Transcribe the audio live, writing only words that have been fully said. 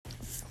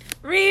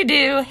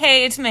Redo.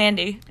 Hey, it's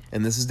Mandy.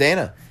 And this is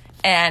Dana.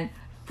 And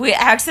we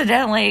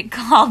accidentally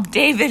called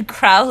David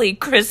Crowley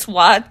Chris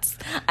Watts.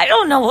 I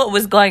don't know what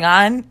was going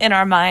on in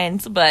our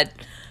minds, but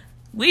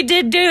we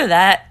did do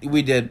that.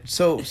 We did.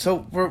 So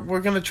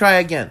we're gonna try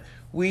again.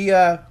 We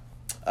want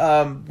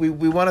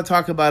to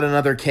talk about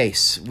another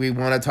case. We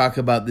want to talk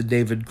about the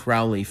David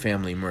Crowley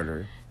family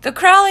murder. The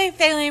Crowley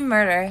family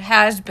murder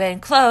has been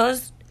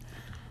closed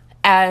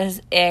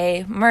as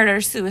a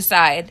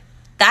murder-suicide.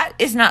 That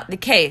is not the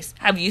case.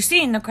 Have you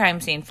seen the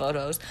crime scene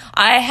photos?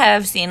 I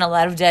have seen a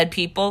lot of dead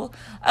people,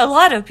 a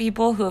lot of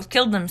people who have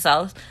killed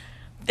themselves.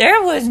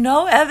 There was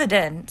no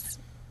evidence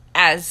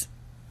as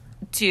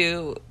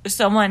to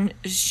someone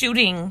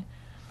shooting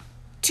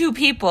two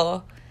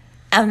people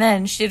and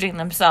then shooting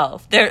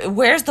themselves.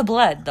 Where's the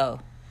blood, though?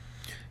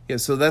 Yeah,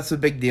 so that's a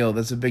big deal.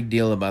 That's a big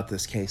deal about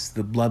this case,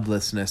 the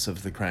bloodlessness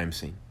of the crime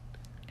scene.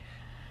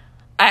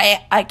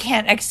 I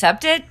can't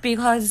accept it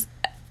because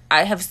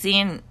I have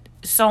seen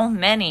so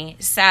many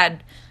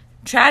sad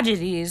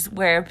tragedies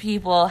where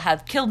people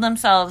have killed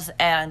themselves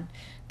and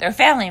their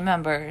family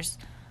members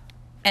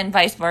and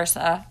vice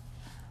versa.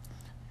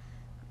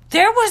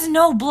 There was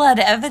no blood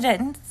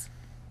evidence.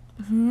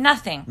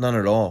 Nothing. None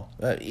at all.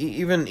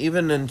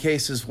 Even in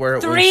cases where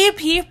it Three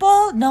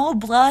people, no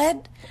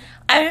blood.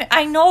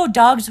 I know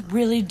dogs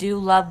really do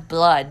love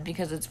blood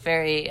because it's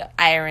very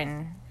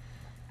iron.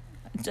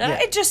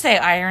 I just say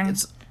iron.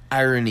 It's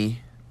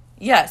irony.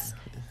 Yes,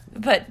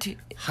 but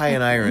high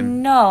in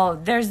iron. No,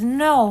 there's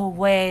no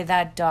way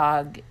that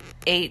dog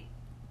ate.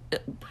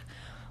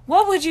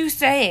 What would you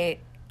say?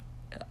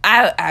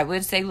 I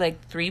would say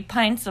like 3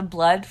 pints of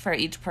blood for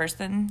each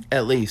person.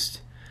 At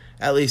least.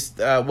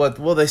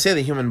 Well, they say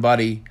the human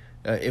body,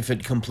 if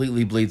it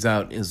completely bleeds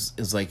out,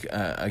 is like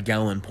a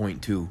gallon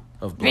 0.2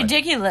 of blood.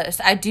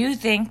 Ridiculous. I do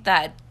think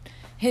that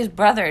his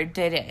brother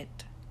did it.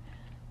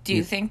 Do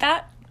you think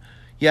that?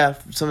 Yeah,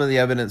 some of the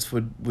evidence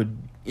would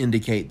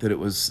indicate that it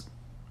was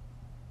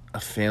a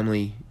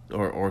family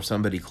or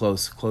somebody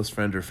close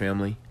friend or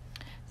family.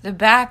 The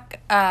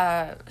back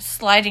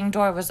sliding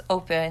door was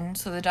open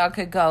so the dog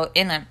could go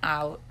in and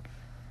out.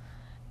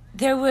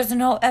 There was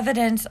no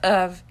evidence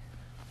of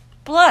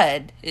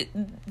blood.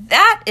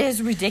 That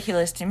is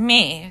ridiculous to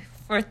me.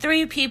 For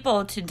 3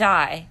 people to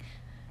die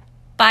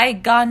by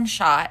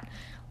gunshot.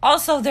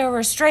 Also, there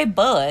were stray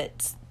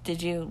bullets.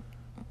 Did you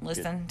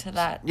listen to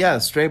that? Yeah,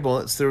 stray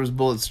bullets. There was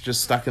bullets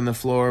just stuck in the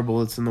floor,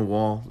 bullets in the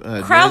wall.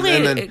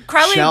 Crowley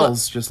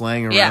shells just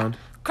laying around. Yeah.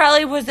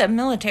 Crowley was a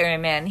military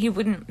man. He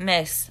wouldn't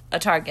miss a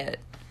target.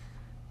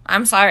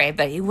 I'm sorry,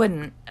 but he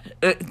wouldn't.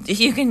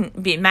 You can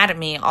be mad at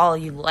me all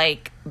you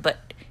like, but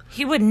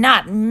he would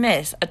not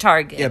miss a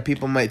target. Yeah,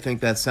 people might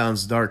think that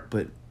sounds dark,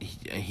 but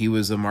he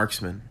was a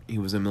marksman. He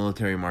was a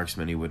military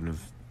marksman. He wouldn't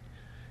have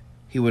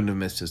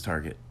missed his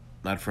target.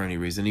 Not for any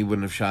reason. He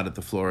wouldn't have shot at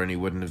the floor, and he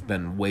wouldn't have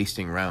been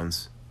wasting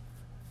rounds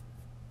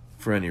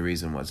for any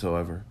reason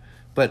whatsoever.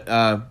 But,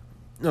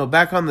 no,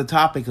 back on the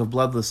topic of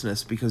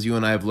bloodlessness, because you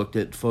and I have looked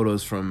at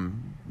photos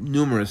from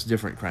numerous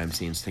different crime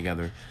scenes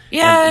together.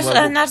 Yes,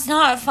 and that's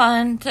not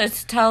fun to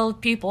tell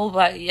people,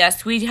 but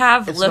yes, we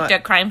have looked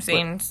at crime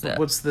scenes.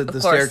 What's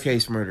the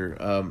staircase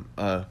murder?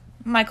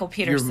 Michael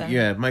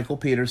Peterson. Michael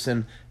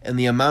Peterson, and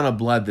the amount of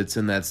blood that's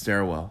in that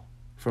stairwell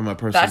from a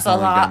person That's a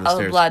falling down the lot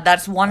stairs. of blood.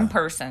 That's one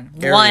person.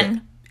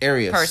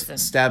 Arias person.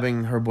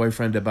 stabbing her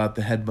boyfriend about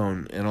the head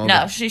bone and all.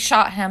 No, she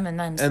shot him and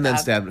then shot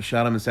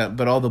him and stabbed.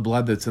 But all the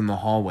blood that's in the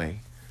hallway,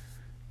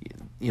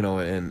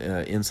 and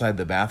inside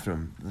the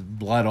bathroom,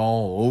 blood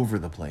all over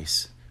the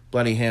place.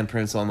 Bloody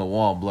handprints on the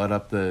wall, blood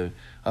up the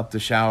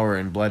shower,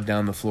 and blood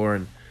down the floor.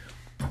 And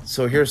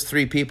so here's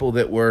 3 people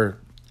that were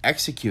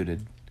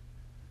executed,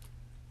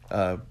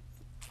 and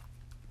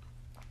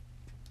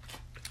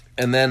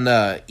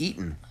then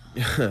eaten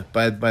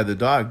by the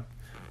dog.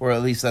 Or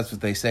at least that's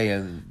what they say.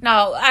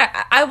 No,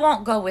 I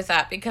won't go with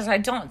that because I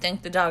don't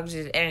think the dog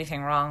did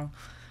anything wrong.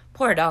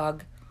 Poor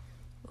dog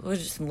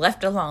was just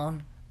left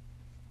alone.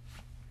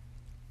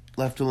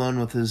 Left alone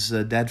with his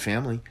dead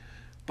family.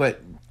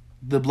 But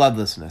the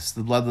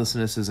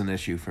bloodlessness is an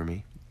issue for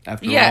me.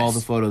 After all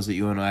the photos that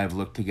you and I have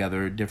looked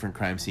together at different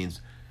crime scenes.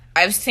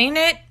 I've seen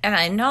it, and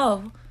I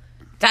know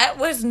that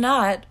was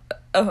not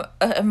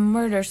a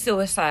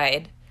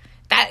murder-suicide.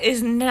 That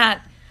is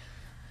not...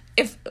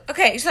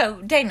 Okay,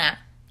 so, Dana...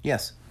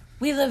 Yes.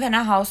 We live in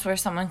a house where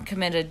someone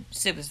committed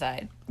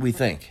suicide. We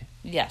think.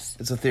 Yes.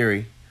 It's a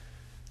theory.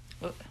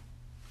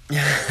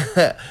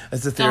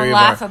 It's a theory. Don't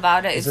laugh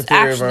about it. It's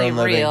actually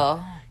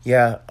real.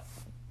 Yeah.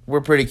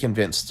 We're pretty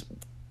convinced.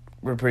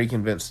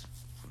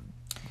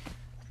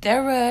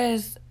 There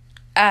was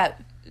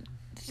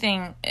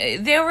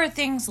there were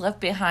things left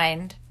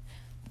behind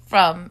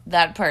from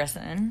that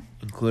person.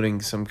 Including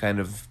some kind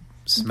of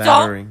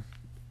smattering.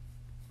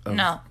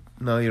 No.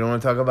 No, you don't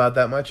want to talk about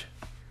that much?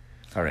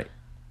 All right.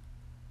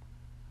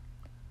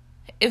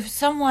 If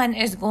someone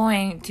is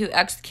going to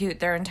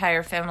execute their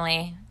entire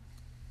family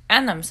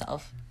and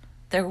themselves,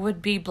 there would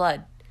be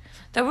blood.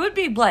 There would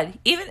be blood.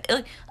 Even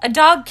a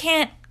dog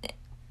can't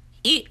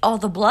eat all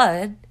the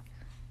blood.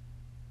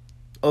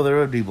 Oh, there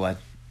would be blood.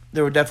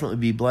 There would definitely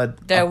be blood.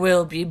 There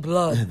will be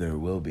blood. There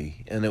will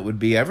be. And it would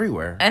be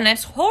everywhere. And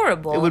it's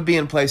horrible. It would be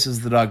in places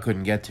the dog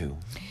couldn't get to.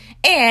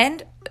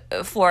 And,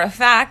 for a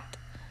fact,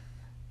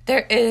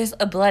 there is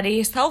a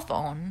bloody cell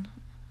phone.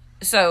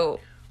 So,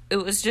 it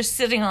was just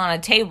sitting on a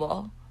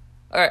table.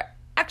 Or,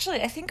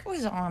 actually, I think it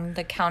was on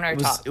the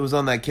countertop. It was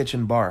on that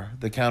kitchen bar,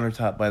 the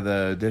countertop by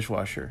the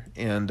dishwasher.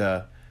 And,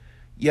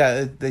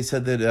 yeah, they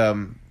said that,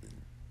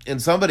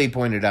 and somebody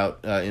pointed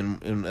out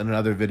in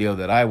another video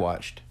that I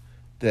watched,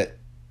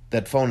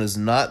 that phone is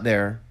not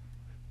there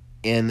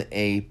in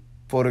a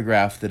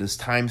photograph that is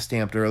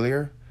time-stamped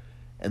earlier,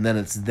 and then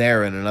it's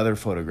there in another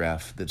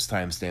photograph that's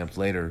time-stamped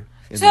later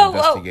in the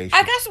investigation.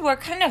 I guess we're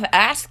kind of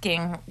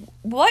asking,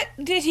 what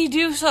did he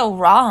do so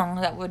wrong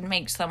that would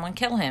make someone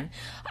kill him?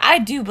 I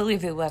do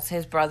believe it was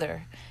his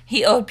brother.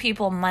 He owed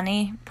people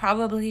money,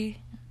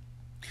 probably.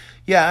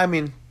 Yeah, I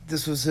mean,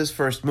 this was his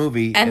first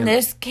movie. And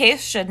this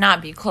case should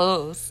not be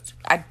closed,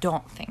 I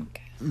don't think.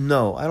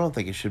 No, I don't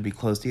think it should be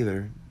closed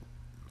either.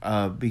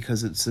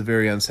 Because it's a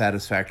very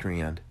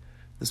unsatisfactory end.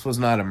 This was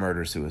not a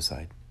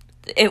murder-suicide.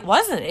 It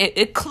wasn't.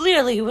 It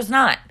clearly was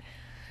not.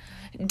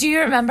 Do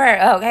you remember?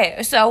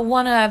 Okay, so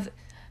one of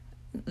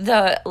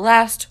the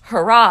last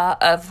hurrah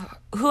of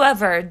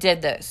whoever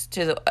did this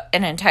to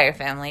an entire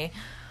family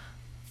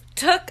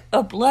took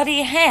a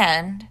bloody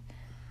hand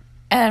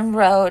and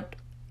wrote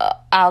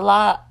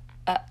Allah.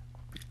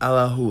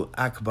 Allahu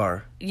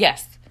Akbar.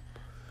 Yes.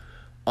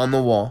 On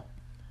the wall.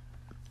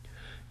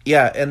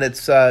 Yeah, and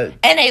it's... and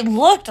it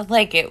looked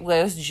like it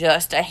was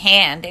just a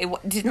hand. It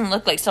didn't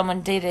look like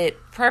someone did it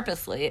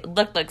purposely. It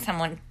looked like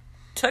someone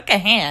took a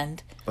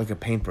hand. Like a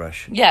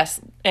paintbrush. Yes,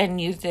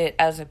 and used it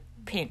as a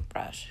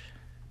paintbrush.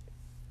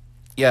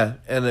 Yeah,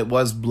 and it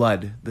was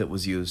blood that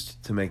was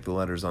used to make the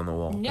letters on the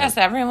wall. Yes,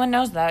 everyone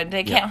knows that.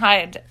 They can't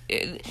hide...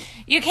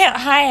 You can't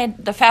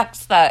hide the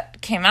facts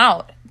that came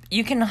out.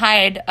 You can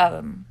hide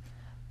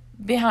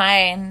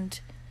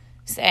behind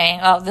saying,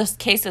 oh, this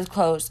case is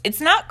closed.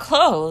 It's not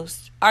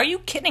closed. Are you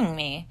kidding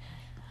me?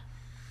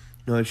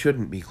 No, it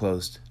shouldn't be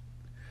closed.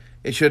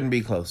 It shouldn't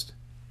be closed.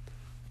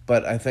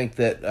 But I think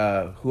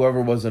that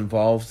whoever was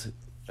involved,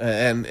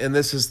 and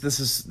this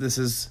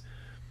is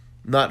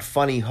not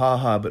funny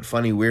haha, but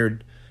funny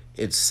weird.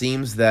 It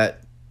seems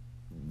that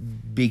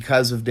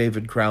because of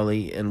David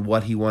Crowley and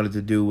what he wanted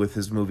to do with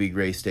his movie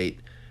Gray State,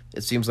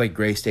 it seems like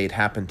Gray State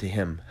happened to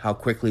him. How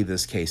quickly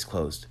this case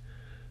closed.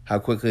 How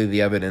quickly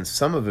the evidence,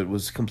 some of it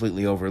was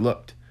completely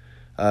overlooked.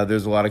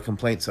 There's a lot of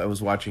complaints. I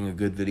was watching a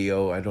good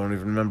video, I don't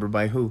even remember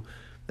by who,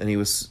 and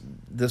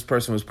this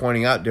person was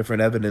pointing out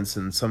different evidence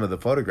in some of the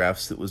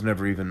photographs that was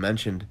never even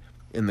mentioned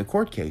in the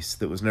court case,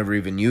 that was never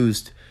even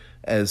used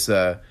as...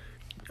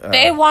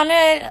 they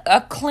wanted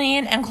a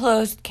clean and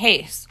closed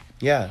case.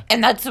 Yeah.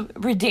 And that's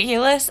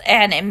ridiculous,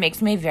 and it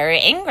makes me very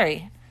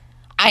angry.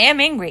 I am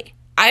angry.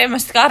 I am a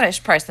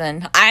Scottish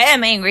person. I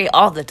am angry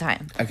all the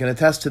time. I can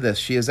attest to this.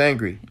 She is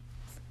angry.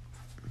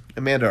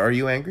 Amanda, are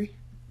you angry?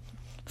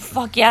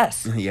 Fuck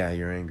yes. Yeah,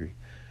 you're angry.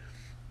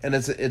 And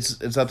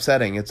it's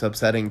upsetting. It's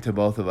upsetting to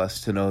both of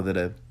us to know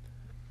that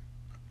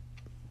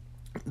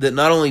that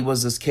not only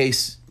was this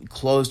case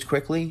closed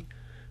quickly,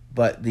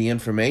 but the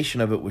information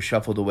of it was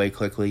shuffled away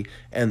quickly,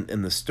 and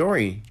the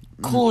story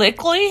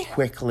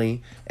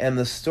quickly, and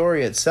the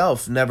story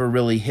itself never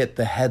really hit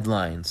the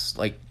headlines.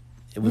 Like,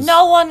 it was,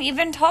 no one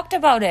even talked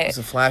about it. It was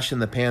a flash in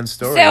the pan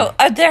story. So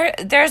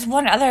there's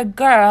one other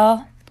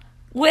girl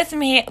with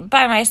me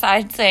by my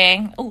side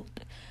saying, oh,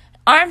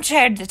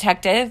 armchair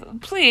detective,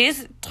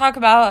 please talk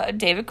about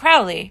David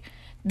Crowley.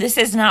 This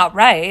is not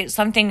right.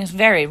 Something is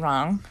very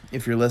wrong.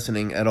 If you're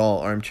listening at all,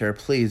 armchair,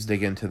 please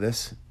dig into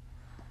this.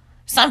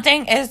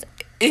 Something is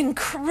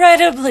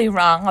incredibly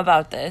wrong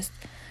about this.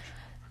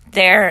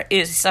 There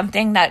is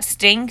something that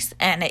stinks,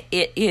 and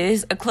it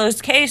is a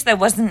closed case that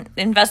wasn't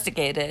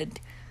investigated.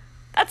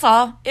 That's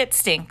all. It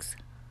stinks.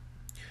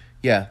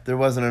 Yeah, there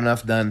wasn't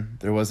enough done.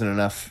 There wasn't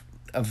enough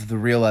of the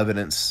real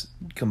evidence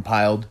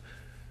compiled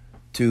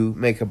to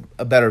make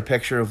a better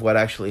picture of what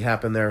actually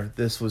happened there.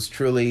 This was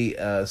truly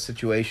a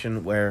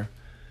situation where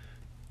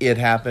it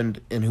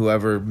happened, and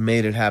whoever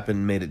made it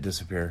happen made it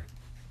disappear.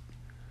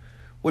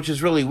 Which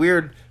is really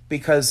weird,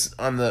 because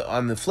on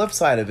the flip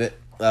side of it,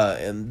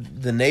 and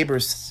the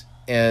neighbors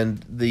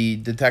and the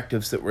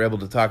detectives that were able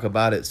to talk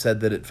about it said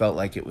that it felt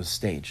like it was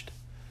staged.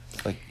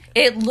 Like,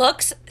 it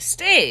looks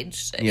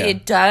staged. Yeah.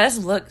 It does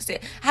look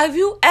staged. Have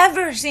you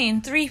ever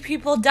seen 3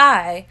 people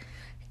die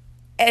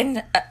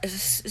and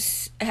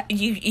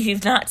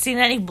you've not seen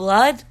any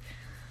blood?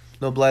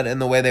 No blood,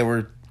 and the way they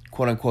were,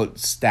 quote-unquote,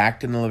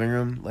 stacked in the living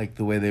room, like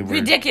the way they were...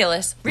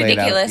 Ridiculous.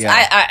 Out,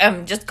 yeah.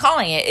 I'm just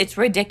calling it. It's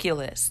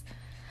ridiculous.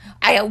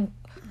 I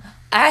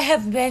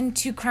have been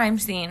to crime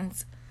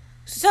scenes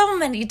so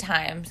many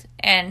times,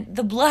 and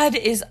the blood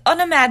is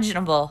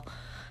unimaginable.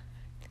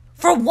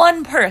 For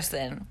one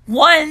person.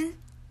 One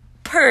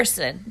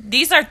person.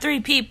 These are 3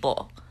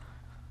 people.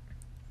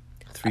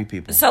 3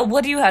 people. So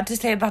what do you have to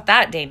say about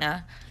that,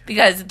 Dana?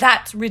 Because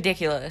that's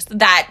ridiculous.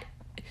 That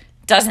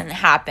doesn't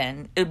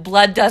happen.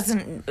 Blood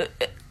doesn't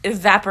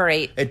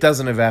evaporate. It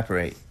doesn't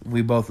evaporate.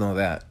 We both know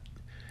that.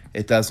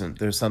 It doesn't.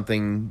 There's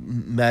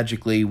something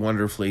magically,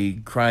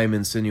 wonderfully,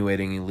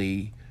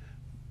 crime-insinuatingly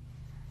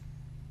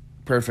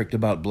perfect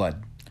about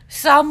blood.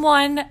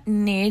 Someone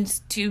needs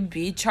to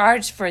be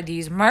charged for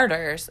these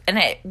murders. And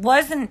it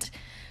wasn't...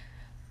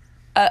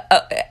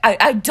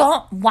 I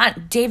don't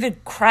want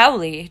David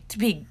Crowley to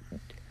be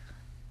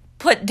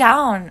put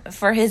down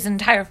for his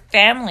entire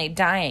family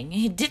dying.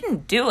 He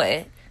didn't do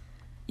it.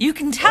 You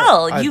can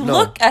tell. No.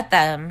 Look at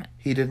them.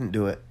 He didn't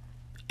do it.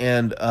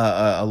 And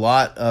a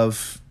lot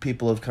of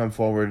people have come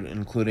forward,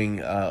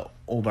 including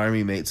old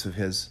Army mates of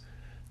his,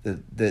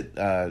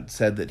 that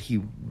said that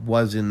he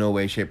was in no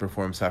way, shape, or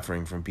form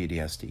suffering from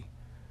PTSD.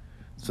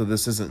 So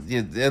this isn't,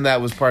 and that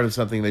was part of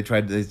something they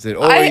tried. They said,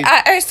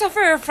 I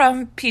suffer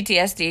from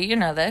PTSD. You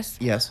know this.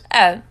 Yes.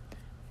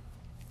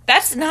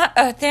 That's not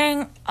a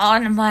thing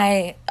on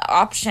my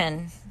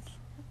option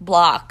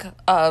block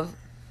of,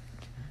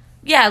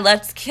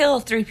 let's kill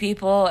 3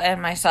 people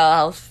and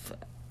myself.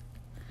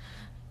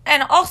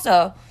 And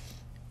also,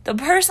 the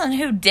person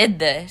who did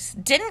this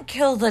didn't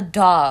kill the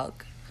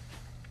dog.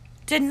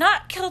 Did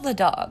not kill the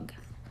dog.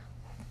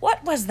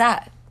 What was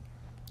that?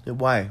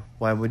 Why?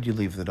 Why would you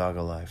leave the dog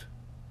alive?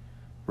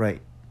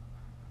 Right.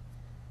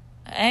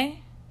 And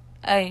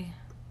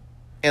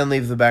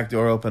leave the back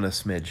door open a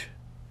smidge.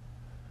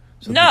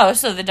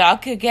 So the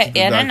dog could get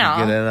in and out.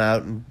 Get in and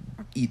out and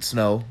eat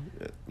snow,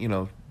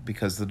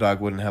 because the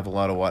dog wouldn't have a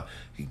lot of water.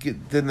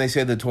 Didn't they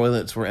say the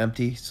toilets were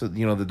empty? So,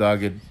 the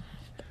dog had...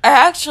 I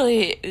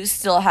actually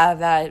still have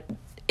that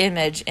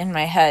image in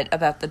my head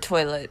about the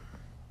toilet.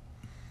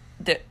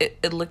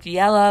 It looked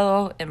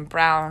yellow and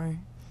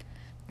brown.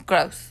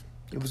 Gross.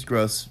 It was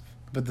gross,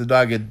 but the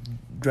dog had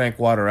drank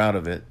water out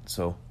of it,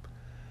 so...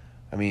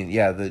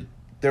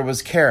 there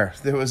was care.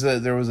 There was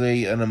an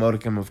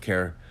emoticum of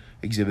care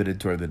exhibited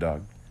toward the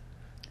dog,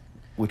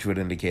 which would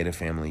indicate a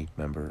family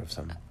member of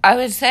some. I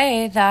would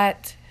say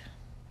that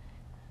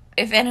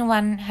if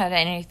anyone had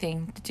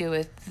anything to do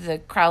with the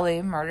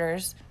Crowley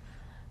murders,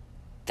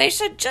 they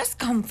should just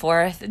come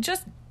forth and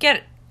just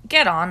get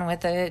on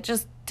with it.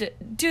 Just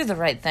do the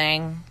right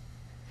thing.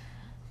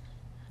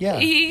 Yeah.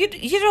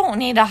 You don't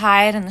need to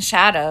hide in the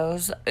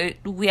shadows.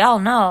 We all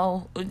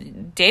know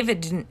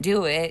David didn't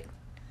do it.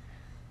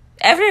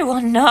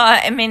 Everyone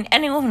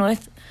anyone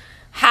with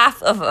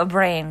half of a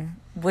brain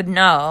would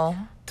know.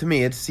 To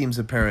me, it seems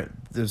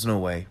apparent. There's no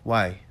way.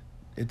 Why?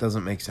 It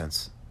doesn't make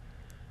sense.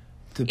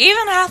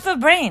 Even half a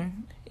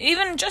brain.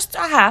 Even just a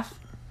half.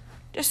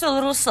 Just a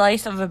little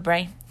slice of a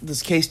brain.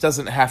 This case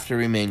doesn't have to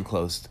remain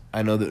closed.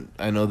 I know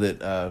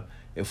that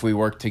if we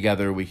work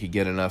together, we could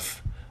get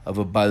enough of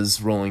a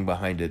buzz rolling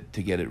behind it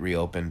to get it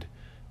reopened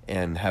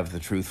and have the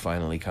truth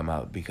finally come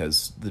out,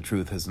 because the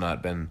truth has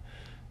not been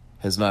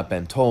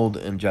told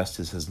and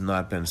justice has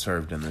not been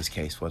served in this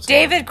case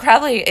whatsoever. David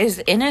Crowley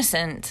is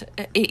innocent.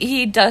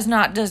 He does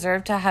not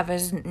deserve to have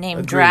his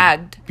name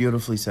dragged.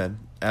 Beautifully said.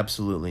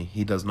 Absolutely.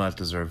 He does not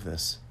deserve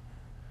this.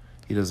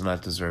 He does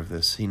not deserve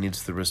this. He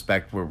needs the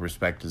respect where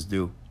respect is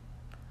due.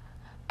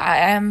 I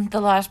am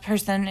the last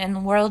person in the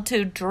world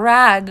to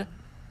drag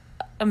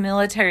a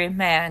military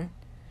man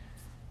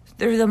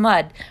through the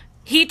mud.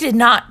 He did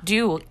not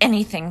do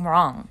anything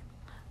wrong.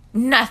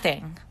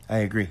 Nothing. I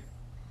agree.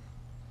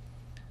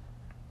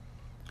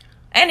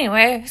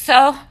 Anyway,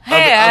 so,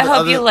 hey, I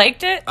hope you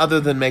liked it. Other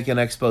than make an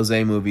expose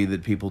movie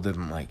that people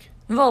didn't like.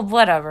 Well,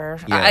 whatever.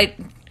 Yeah.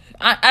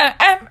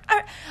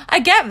 I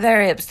get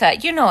very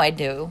upset. You know I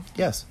do.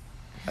 Yes,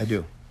 I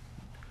do.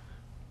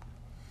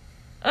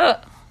 Well,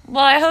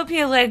 I hope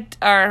you liked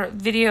our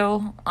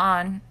video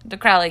on the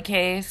Crowley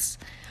case.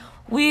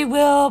 We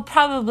will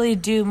probably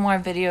do more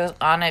videos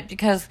on it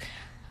because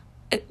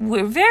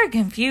we're very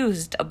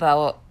confused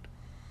about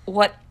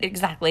what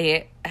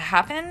exactly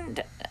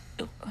happened.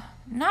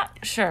 Not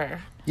sure.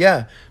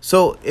 Yeah.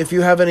 So if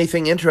you have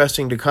anything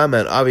interesting to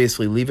comment,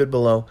 obviously leave it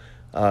below.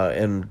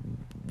 And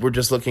we're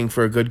just looking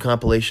for a good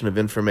compilation of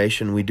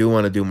information. We do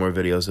want to do more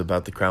videos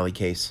about the Crowley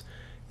case.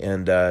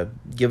 And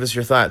give us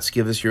your thoughts.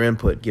 Give us your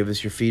input. Give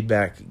us your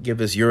feedback. Give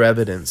us your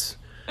evidence.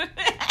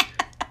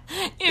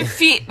 Your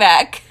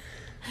feedback.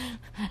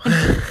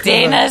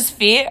 Dana's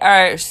feet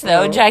are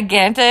so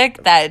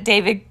gigantic that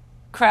David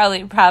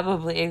Crowley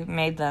probably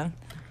made them.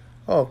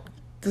 Oh,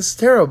 this is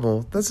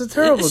terrible. That's a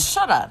terrible...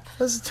 Shut up.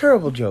 That's a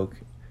terrible joke.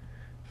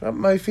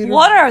 My feet are...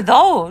 What are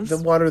those?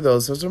 What are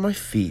those? Those are my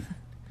feet.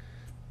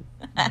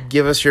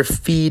 Give us your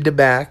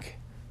feedback.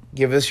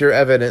 Give us your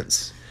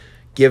evidence.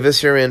 Give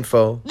us your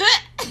info.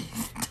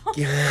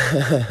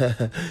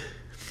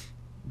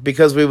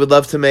 Because we would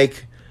love to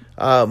make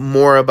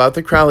more about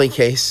the Crowley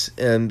case,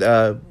 and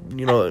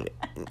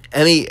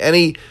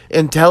any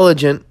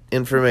intelligent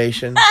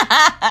information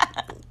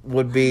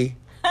would be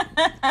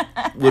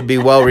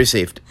well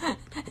received.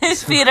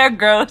 His feet are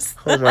gross.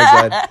 Oh my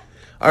God!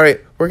 All right,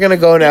 we're gonna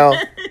go now.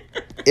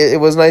 It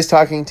was nice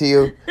talking to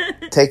you.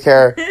 Take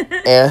care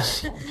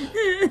and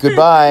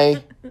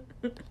goodbye.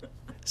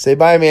 Say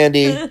bye,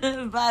 Mandy.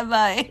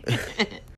 Bye.